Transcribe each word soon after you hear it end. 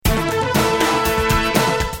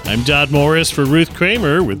I'm Dodd Morris for Ruth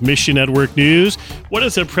Kramer with Mission Network News. What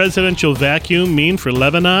does a presidential vacuum mean for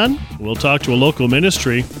Lebanon? We'll talk to a local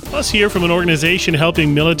ministry, plus hear from an organization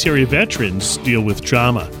helping military veterans deal with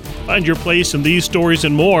trauma. Find your place in these stories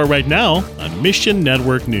and more right now on Mission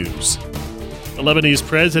Network News. The Lebanese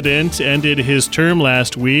president ended his term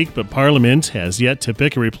last week, but Parliament has yet to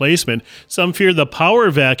pick a replacement. Some fear the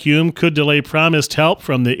power vacuum could delay promised help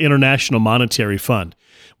from the International Monetary Fund.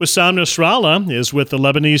 Wissam Nasrallah is with the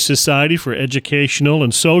Lebanese Society for Educational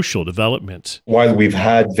and Social Development. While we've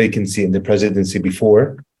had vacancy in the presidency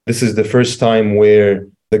before, this is the first time where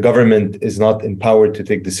the government is not empowered to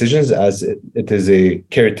take decisions, as it is a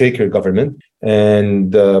caretaker government.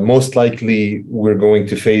 And most likely, we're going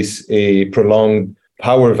to face a prolonged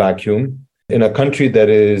power vacuum in a country that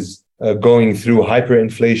is going through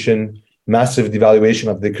hyperinflation, massive devaluation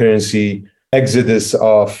of the currency, exodus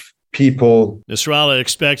of people. Nasrallah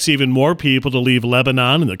expects even more people to leave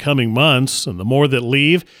Lebanon in the coming months, and the more that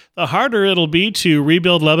leave, the harder it'll be to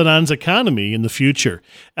rebuild Lebanon's economy in the future.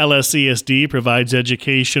 LSESD provides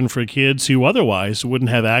education for kids who otherwise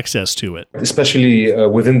wouldn't have access to it. Especially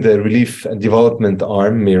within the relief and development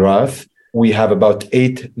arm, Mirath, we have about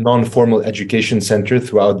 8 non-formal education centers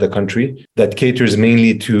throughout the country that caters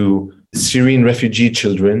mainly to Syrian refugee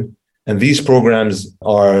children. And these programs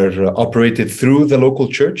are operated through the local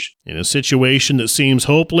church. In a situation that seems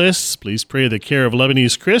hopeless, please pray the care of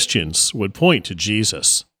Lebanese Christians would point to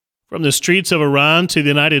Jesus. From the streets of Iran to the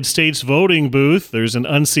United States voting booth, there's an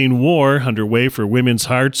unseen war underway for women's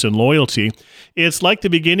hearts and loyalty. It's like the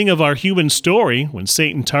beginning of our human story when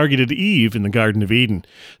Satan targeted Eve in the Garden of Eden.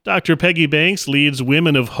 Dr. Peggy Banks leads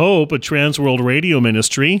Women of Hope, a trans-world radio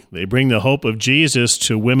ministry. They bring the hope of Jesus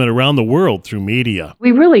to women around the world through media.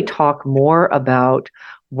 We really talk more about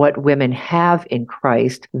what women have in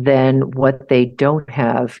Christ than what they don't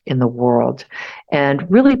have in the world, and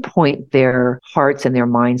really point their hearts and their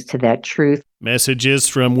minds to that truth. Messages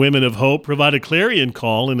from Women of Hope provide a clarion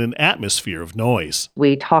call in an atmosphere of noise.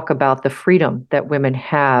 We talk about the freedom that women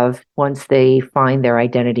have once they find their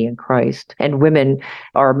identity in Christ. And women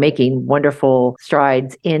are making wonderful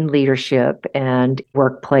strides in leadership and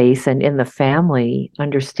workplace and in the family,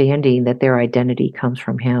 understanding that their identity comes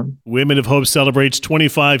from Him. Women of Hope celebrates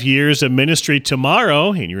 25 years of ministry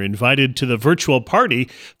tomorrow, and you're invited to the virtual party.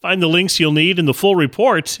 Find the links you'll need in the full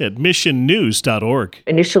report at missionnews.org.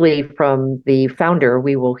 Initially, from the founder,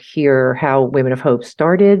 we will hear how Women of Hope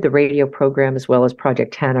started, the radio program, as well as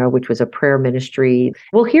Project Hannah, which was a prayer ministry.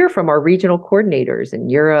 We'll hear from our regional coordinators in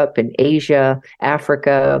Europe and Asia,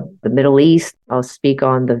 Africa, the Middle East. I'll speak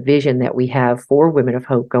on the vision that we have for Women of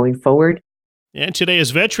Hope going forward. And today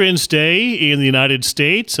is Veterans Day in the United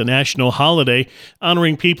States, a national holiday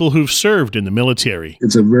honoring people who've served in the military.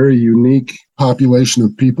 It's a very unique population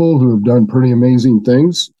of people who have done pretty amazing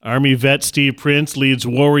things. Army vet Steve Prince leads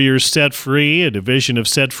Warriors Set Free, a division of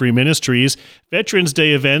Set Free Ministries. Veterans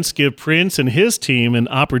Day events give Prince and his team an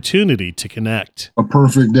opportunity to connect. A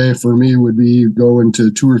perfect day for me would be going to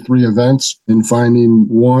 2 or 3 events and finding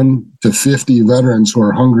 1 to 50 veterans who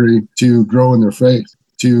are hungry to grow in their faith,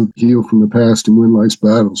 to heal from the past and win life's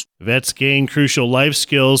battles. Vets gain crucial life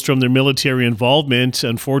skills from their military involvement.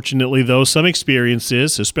 Unfortunately, though, some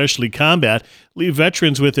experiences, especially combat, leave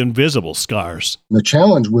veterans with invisible scars. The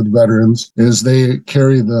challenge with veterans is they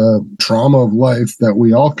carry the trauma of life that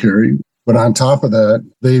we all carry. But on top of that,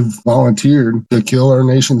 they've volunteered to kill our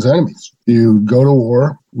nation's enemies, to go to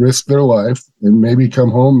war, risk their life, and maybe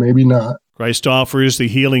come home, maybe not. Christ offers the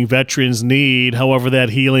healing veterans need. However, that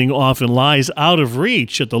healing often lies out of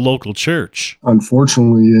reach at the local church.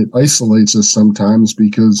 Unfortunately, it isolates us sometimes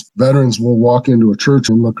because veterans will walk into a church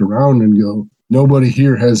and look around and go, nobody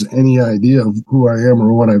here has any idea of who I am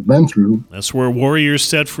or what I've been through. That's where Warriors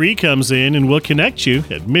Set Free comes in, and we'll connect you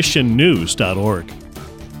at missionnews.org.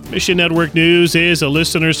 Mission Network News is a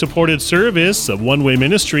listener-supported service of One Way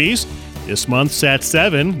Ministries. This month,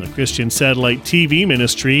 Sat7, the Christian satellite TV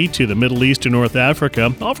ministry to the Middle East and North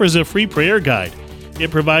Africa, offers a free prayer guide.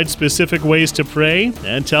 It provides specific ways to pray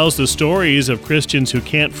and tells the stories of Christians who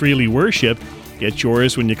can't freely worship. Get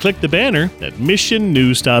yours when you click the banner at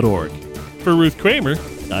missionnews.org. For Ruth Kramer,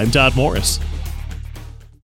 I'm Dodd Morris.